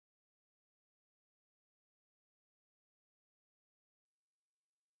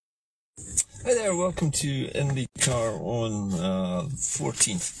Hi there, welcome to IndyCar on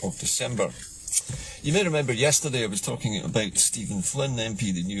 14th of December. You may remember yesterday I was talking about Stephen Flynn,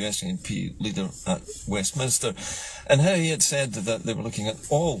 MP, the new SNP leader at Westminster, and how he had said that they were looking at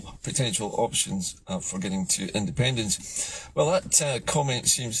all potential options for getting to independence. Well, that comment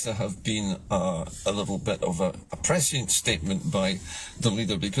seems to have been a little bit of a prescient statement by the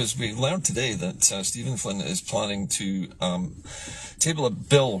leader, because we learned today that Stephen Flynn is planning to table a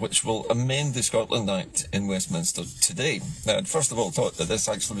bill which will amend the Scotland Act in Westminster today. Now, I'd first of all thought that this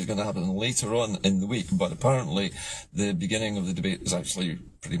actually was going to happen later on in the week, but apparently the beginning of the debate is actually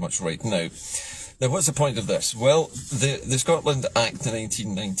pretty much right now. Now, what's the point of this? Well, the Scotland Act in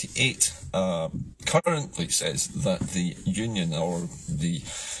 1998 currently says that the union, or the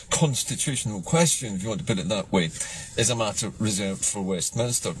constitutional question, if you want to put it that way, is a matter reserved for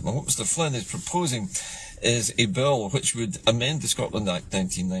Westminster. And what Mr Flynn is proposing is a bill which would amend the Scotland Act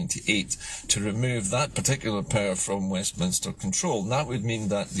 1998 to remove that particular power from Westminster control. And that would mean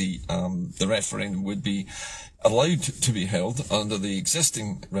that the referendum would be allowed to be held under the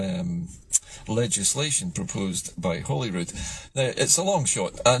existing legislation proposed by Holyrood. Now, it's a long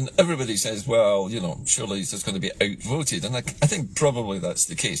shot, and everybody says, well, you know, surely it's just going to be outvoted, and I think probably that's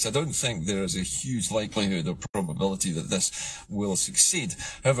the case. I don't think there is a huge likelihood or probability that this will succeed.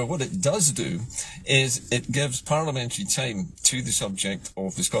 However, what it does do is it gives parliamentary time to the subject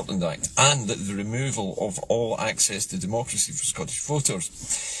of the Scotland Act and the removal of all access to democracy for Scottish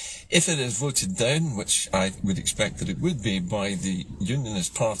voters. If it is voted down, which I would expect that it would be by the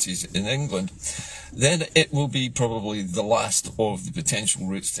unionist parties in England, then it will be probably the last of the potential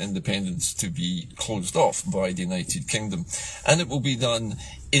routes to independence to be closed off by the United Kingdom. And it will be done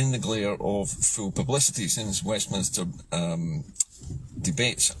in the glare of full publicity, since Westminster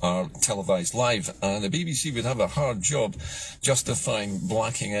debates are televised live, and the BBC would have a hard job justifying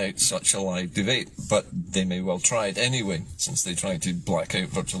blacking out such a live debate, but they may well try it anyway, since they try to black out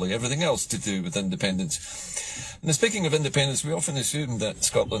virtually everything else to do with independence. Now, speaking of independence, we often assume that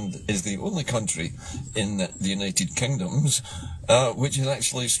Scotland is the only country in the United Kingdoms which is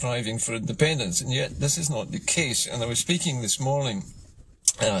actually striving for independence, and yet this is not the case. And I was speaking this morning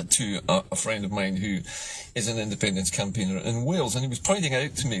to a friend of mine who is an independence campaigner in Wales, and he was pointing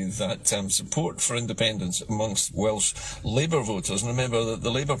out to me that support for independence amongst Welsh Labour voters, and remember that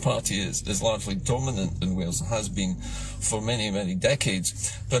the Labour Party is largely dominant in Wales and has been for many, many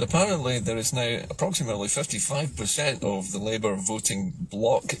decades, but apparently there is now approximately 55% of the Labour voting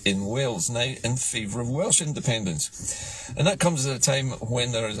bloc in Wales now in favour of Welsh independence. And that comes at a time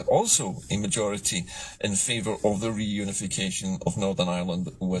when there is also a majority in favour of the reunification of Northern Ireland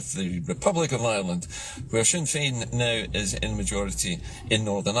with the Republic of Ireland, where Sinn Féin now is in majority in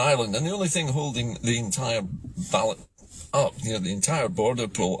Northern Ireland. And the only thing holding the entire ballot up, the entire border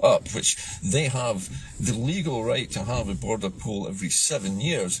poll up, which they have the legal right to have a border poll every 7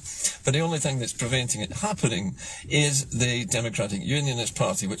 years, but the only thing that's preventing it happening is the Democratic Unionist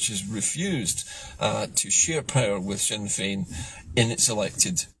Party, which has refused to share power with Sinn Féin in its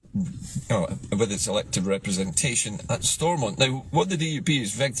elected with its elected representation at Stormont. Now, what the DUP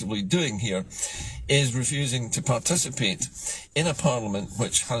is effectively doing here is refusing to participate in a parliament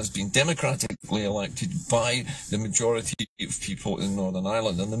which has been democratically elected by the majority of people in Northern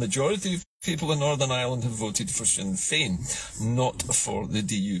Ireland. And the majority of people in Northern Ireland have voted for Sinn Féin, not for the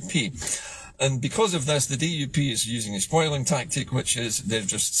DUP. And because of this, the DUP is using a spoiling tactic, which is they're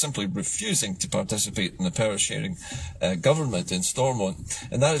just simply refusing to participate in the power-sharing government in Stormont.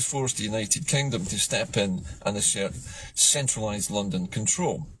 And that has forced the United Kingdom to step in and assert centralised London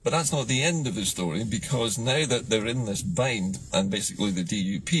control. But that's not the end of the story, because now that they're in this bind, and basically the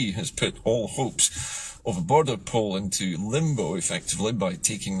DUP has put all hopes of a border poll into limbo, effectively, by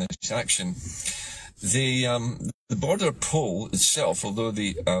taking this action, the border poll itself, although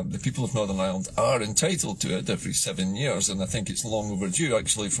the people of Northern Ireland are entitled to it every 7 years, and I think it's long overdue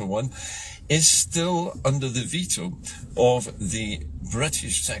actually for one, is still under the veto of the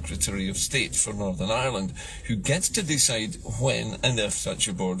British Secretary of State for Northern Ireland, who gets to decide when and if such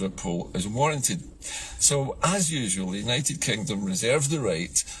a border poll is warranted. So, as usual, the United Kingdom reserves the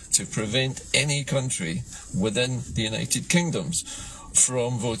right to prevent any country within the United Kingdoms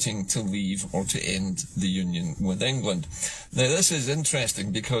from voting to leave or to end the union with England. Now, this is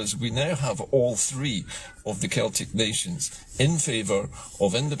interesting because we now have all three of the Celtic nations in favour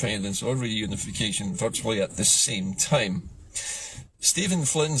of independence or reunification virtually at the same time. Stephen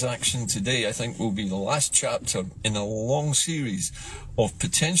Flynn's action today, I think, will be the last chapter in a long series of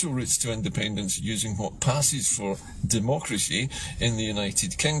potential routes to independence using what passes for democracy in the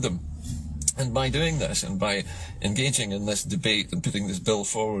United Kingdom. And by doing this, and by engaging in this debate and putting this bill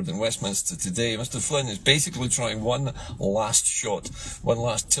forward in Westminster today, Mr Flynn is basically trying one last shot, one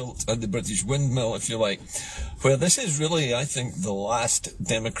last tilt at the British windmill, if you like, where this is really, I think, the last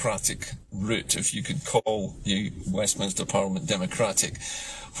democratic route, if you could call the Westminster Parliament democratic,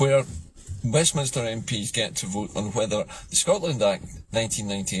 where Westminster MPs get to vote on whether the Scotland Act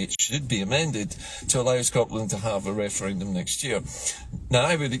 1998 should be amended to allow Scotland to have a referendum next year. Now,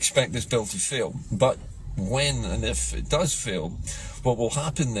 I would expect this bill to fail, but when and if it does fail, what will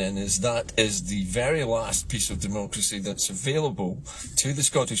happen then is that is the very last piece of democracy that's available to the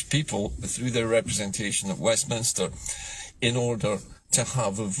Scottish people through their representation at Westminster in order to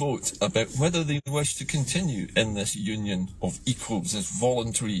have a vote about whether they wish to continue in this union of equals, this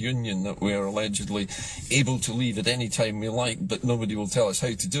voluntary union that we are allegedly able to leave at any time we like, but nobody will tell us how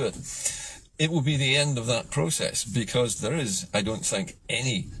to do it. It will be the end of that process, because there is, I don't think,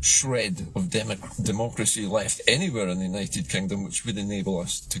 any shred of democracy left anywhere in the United Kingdom which would enable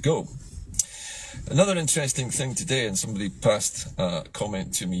us to go. Another interesting thing today, and somebody passed a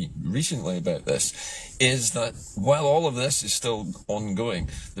comment to me recently about this, is that while all of this is still ongoing,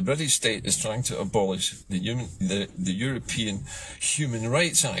 the British state is trying to abolish the European Human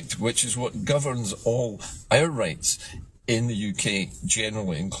Rights Act, which is what governs all our rights in the UK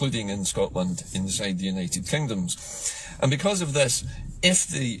generally, including in Scotland, inside the United Kingdoms. And because of this, if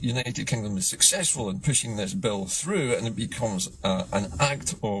the United Kingdom is successful in pushing this bill through and it becomes an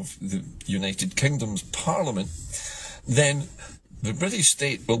act of the United Kingdom's Parliament, then the British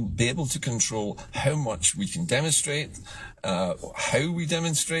state will be able to control how much we can demonstrate, how we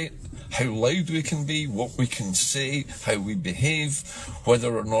demonstrate, how loud we can be, what we can say, how we behave,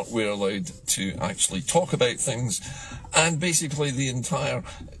 whether or not we're allowed to actually talk about things, and basically the entire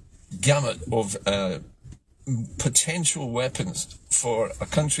gamut of potential weapons for a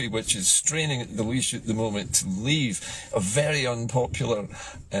country which is straining at the leash at the moment to leave a very unpopular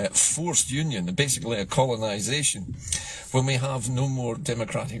forced union, basically a colonisation, when we have no more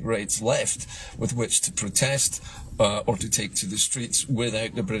democratic rights left with which to protest or to take to the streets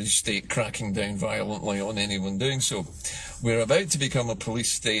without the British state cracking down violently on anyone doing so. We're about to become a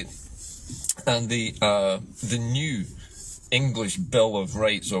police state, and the new English Bill of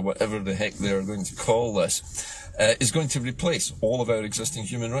Rights, or whatever the heck they're going to call this, is going to replace all of our existing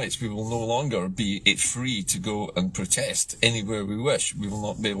human rights. We will no longer be free to go and protest anywhere we wish. We will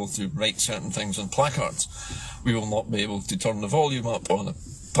not be able to write certain things on placards. We will not be able to turn the volume up on a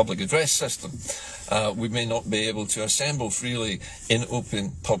public address system. We may not be able to assemble freely in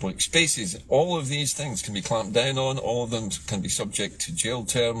open public spaces. All of these things can be clamped down on. All of them can be subject to jail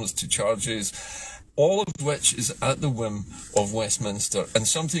terms, to charges, all of which is at the whim of Westminster, and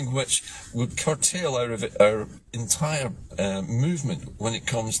something which would curtail our entire movement when it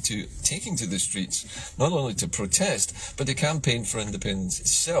comes to taking to the streets, not only to protest, but to campaign for independence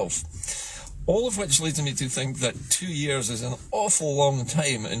itself. All of which leads me to think that 2 years is an awful long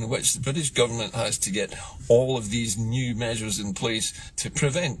time in which the British government has to get all of these new measures in place to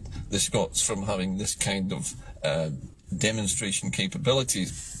prevent the Scots from having this kind of demonstration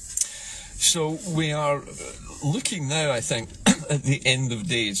capabilities. So we are looking now, I think, at the end of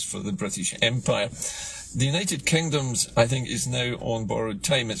days for the British Empire. The United Kingdom's, I think, is now on borrowed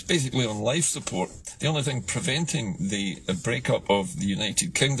time. It's basically on life support. The only thing preventing the breakup of the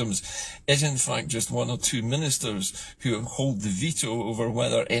United Kingdoms is, in fact, just one or two ministers who hold the veto over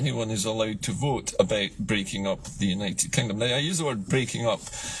whether anyone is allowed to vote about breaking up the United Kingdom. Now, I use the word breaking up,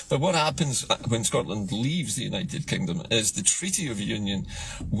 but what happens when Scotland leaves the United Kingdom is the Treaty of Union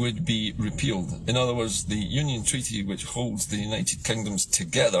would be repealed. In other words, the Union Treaty, which holds the United Kingdoms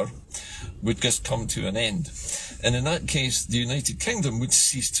together, would just come to an end. And in that case, the United Kingdom would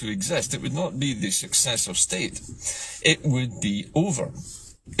cease to exist. It would not be the successor state. It would be over.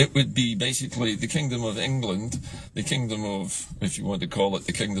 It would be basically the Kingdom of England, the Kingdom of, if you want to call it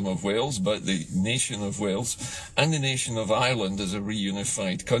the Kingdom of Wales, but the nation of Wales, and the nation of Ireland as a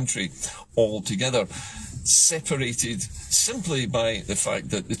reunified country all together, separated simply by the fact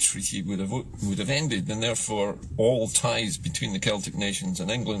that the treaty would have ended, and therefore all ties between the Celtic nations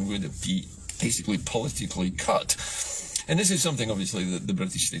and England would be basically politically cut. And this is something, obviously, that the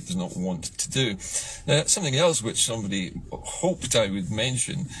British state does not want to do. Now, something else which somebody hoped I would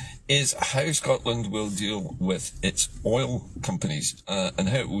mention is how Scotland will deal with its oil companies and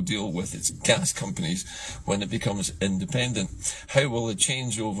how it will deal with its gas companies when it becomes independent. How will the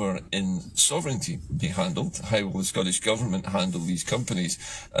changeover in sovereignty be handled? How will the Scottish government handle these companies?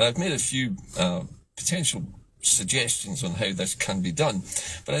 I've made a few potential suggestions on how this can be done,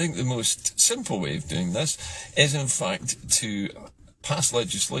 but I think the most simple way of doing this is, in fact, to pass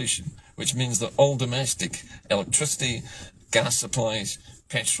legislation which means that all domestic electricity, gas supplies,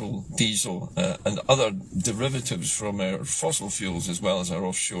 petrol, diesel, and other derivatives from our fossil fuels, as well as our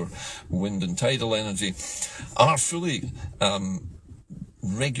offshore wind and tidal energy, are fully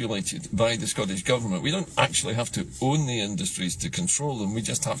regulated by the Scottish Government. We don't actually have to own the industries to control them. We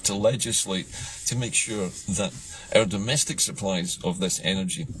just have to legislate to make sure that our domestic supplies of this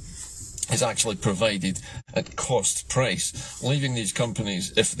energy is actually provided at cost price, leaving these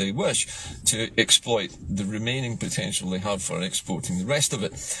companies, if they wish, to exploit the remaining potential they have for exporting the rest of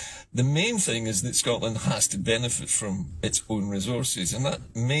it. The main thing is that Scotland has to benefit from its own resources, and that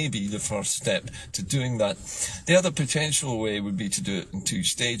may be the first step to doing that. The other potential way would be to do it in two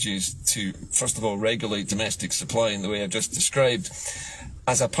stages, to first of all regulate domestic supply in the way I've just described,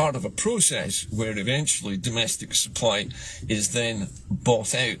 as a part of a process where eventually domestic supply is then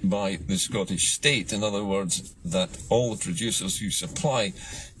bought out by the Scottish state. In other words, that all the producers who supply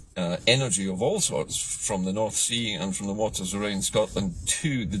energy of all sorts from the North Sea and from the waters around Scotland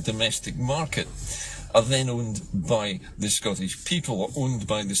to the domestic market are then owned by the Scottish people, or owned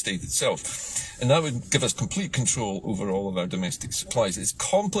by the state itself. And that would give us complete control over all of our domestic supplies. It's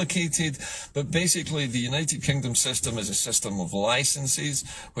complicated, but basically the United Kingdom system is a system of licenses,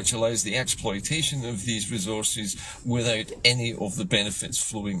 which allows the exploitation of these resources without any of the benefits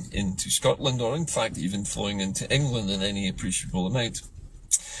flowing into Scotland, or in fact even flowing into England in any appreciable amount.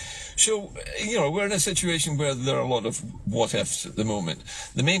 So, we're in a situation where there are a lot of what-ifs at the moment.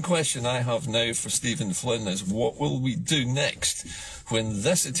 The main question I have now for Stephen Flynn is, what will we do next when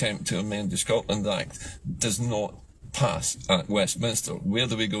this attempt to amend the Scotland Act does not pass at Westminster? Where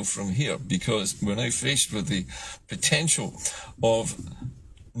do we go from here? Because we're now faced with the potential of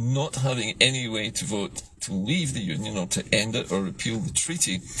not having any way to vote to leave the Union, or to end it, or repeal the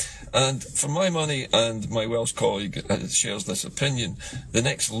treaty. And for my money, and my Welsh colleague shares this opinion, the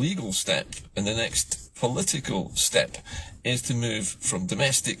next legal step and the next political step is to move from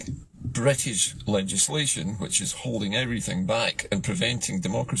domestic British legislation, which is holding everything back and preventing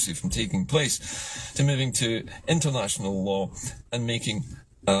democracy from taking place, to moving to international law and making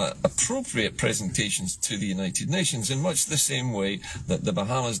appropriate presentations to the United Nations in much the same way that the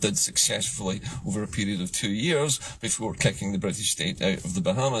Bahamas did successfully over a period of 2 years before kicking the British state out of the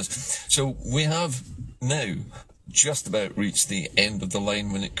Bahamas. So we have now just about reached the end of the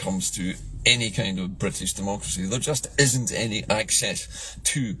line when it comes to any kind of British democracy. There just isn't any access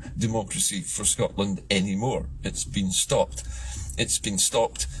to democracy for Scotland anymore. It's been stopped. It's been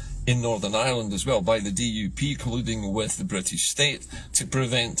stopped in Northern Ireland as well by the DUP colluding with the British state to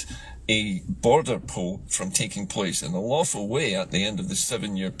prevent a border poll from taking place in a lawful way at the end of the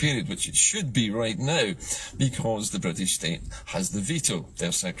 7-year period, which it should be right now, because the British state has the veto.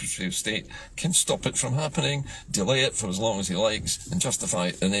 Their Secretary of State can stop it from happening, delay it for as long as he likes, and justify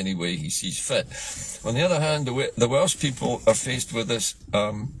it in any way he sees fit. On the other hand, the Welsh people are faced with this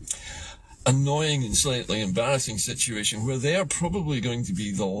annoying and slightly embarrassing situation where they are probably going to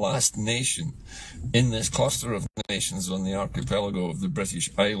be the last nation in this cluster of nations on the archipelago of the British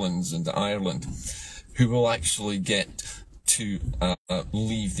Islands and Ireland who will actually get to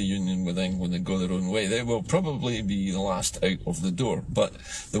leave the Union with England and go their own way. They will probably be the last out of the door. But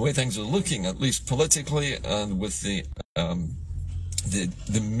the way things are looking, at least politically, and with the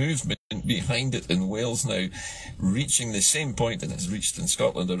movement behind it in Wales now reaching the same point that it's reached in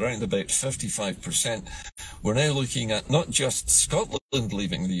Scotland, around about 55%, we're now looking at not just Scotland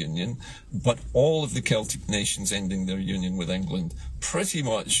leaving the Union, but all of the Celtic nations ending their union with England pretty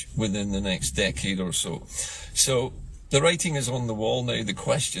much within the next decade or so. So the writing is on the wall now. The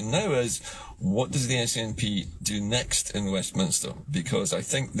question now is, what does the SNP do next in Westminster? Because I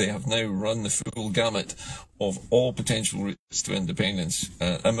think they have now run the full gamut of all potential routes to independence.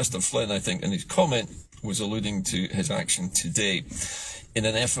 And Mr. Flynn, I think, in his comment, was alluding to his action today in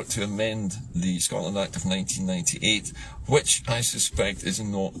an effort to amend the Scotland Act of 1998, which I suspect is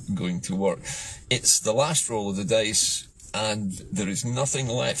not going to work. It's the last roll of the dice, and there is nothing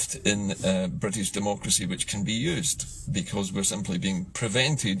left in British democracy which can be used, because we're simply being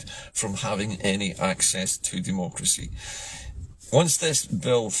prevented from having any access to democracy. Once this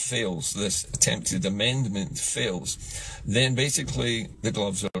bill fails, this attempted amendment fails, then basically the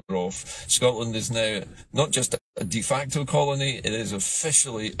gloves are off. Scotland is now not just a de facto colony, it is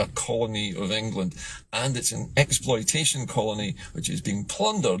officially a colony of England, and it's an exploitation colony which is being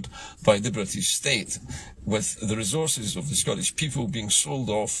plundered by the British state, with the resources of the Scottish people being sold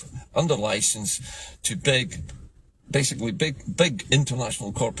off under licence to basically big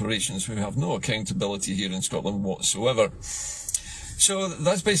international corporations who have no accountability here in Scotland whatsoever. So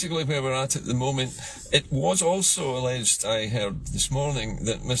that's basically where we're at the moment. It was also alleged, I heard this morning,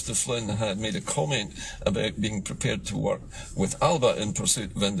 that Mr. Flynn had made a comment about being prepared to work with Alba in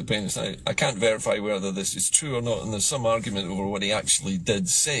pursuit of independence. Now, I can't verify whether this is true or not, and there's some argument over what he actually did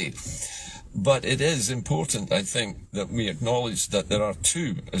say. But it is important, I think, that we acknowledge that there are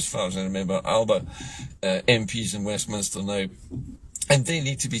two, as far as I remember, Alba MPs in Westminster now. And they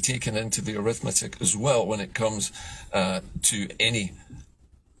need to be taken into the arithmetic as well when it comes to any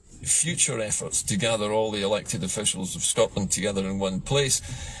future efforts to gather all the elected officials of Scotland together in one place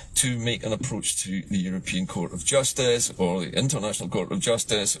to make an approach to the European Court of Justice or the International Court of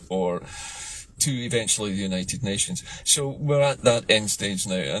Justice or to eventually the United Nations. So we're at that end stage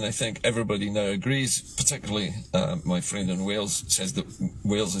now, and I think everybody now agrees, particularly my friend in Wales says that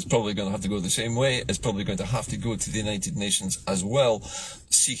Wales is probably going to have to go the same way. It's probably going to have to go to the United Nations as well,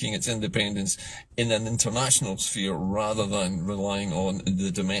 seeking its independence in an international sphere rather than relying on the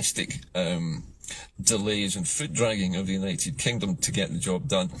domestic delays and foot dragging of the United Kingdom to get the job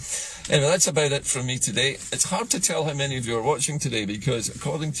done. Anyway, that's about it from me today. It's hard to tell how many of you are watching today because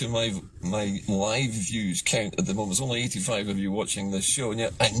according to my live views count at the moment, there's only 85 of you watching this show, and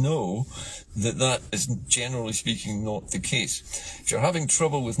yet I know that that is generally speaking not the case. If you're having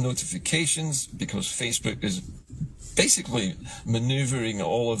trouble with notifications because Facebook is basically maneuvering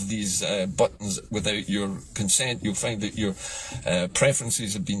all of these buttons without your consent, you'll find that your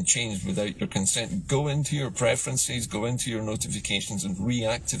preferences have been changed without your consent. Go into your preferences, go into your notifications and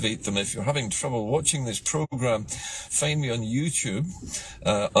reactivate them. If you're having trouble watching this program, find me on YouTube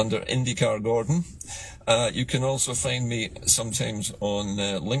under IndyCar Gordon. You can also find me sometimes on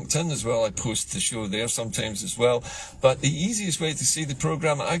LinkedIn as well. I post the show there sometimes as well. But the easiest way to see the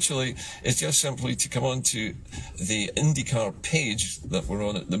program actually is just simply to come on to the IndyCar page that we're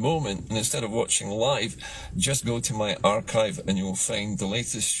on at the moment, and instead of watching live, just go to my archive and you'll find the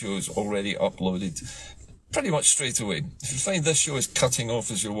latest shows already uploaded pretty much straight away. If you find this show is cutting off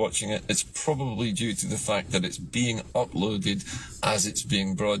as you're watching it, it's probably due to the fact that it's being uploaded as it's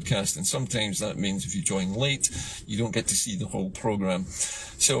being broadcast, and sometimes that means if you join late, you don't get to see the whole program.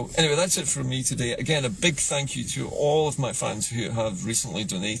 So anyway, that's it from me today. Again, a big thank you to all of my fans who have recently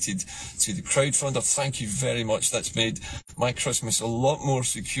donated to the crowdfunder. Thank you very much. That's made my Christmas a lot more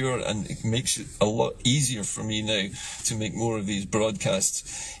secure, and it makes it a lot easier for me now to make more of these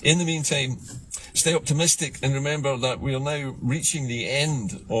broadcasts. In the meantime, stay optimistic and remember that we are now reaching the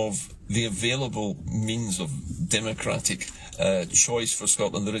end of the available means of democratic choice for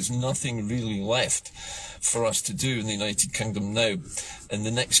Scotland. There is nothing really left for us to do in the United Kingdom now. And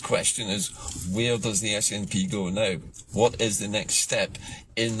the next question is, where does the SNP go now? What is the next step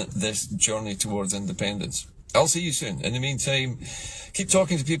in this journey towards independence? I'll see you soon. In the meantime, keep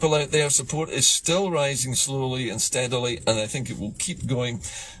talking to people out there. Support is still rising slowly and steadily, and I think it will keep going.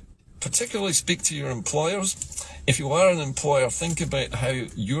 Particularly speak to your employers. If you are an employer, think about how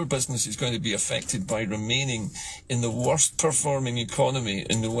your business is going to be affected by remaining in the worst performing economy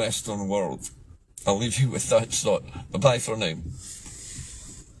in the Western world. I'll leave you with that thought. Bye-bye for now.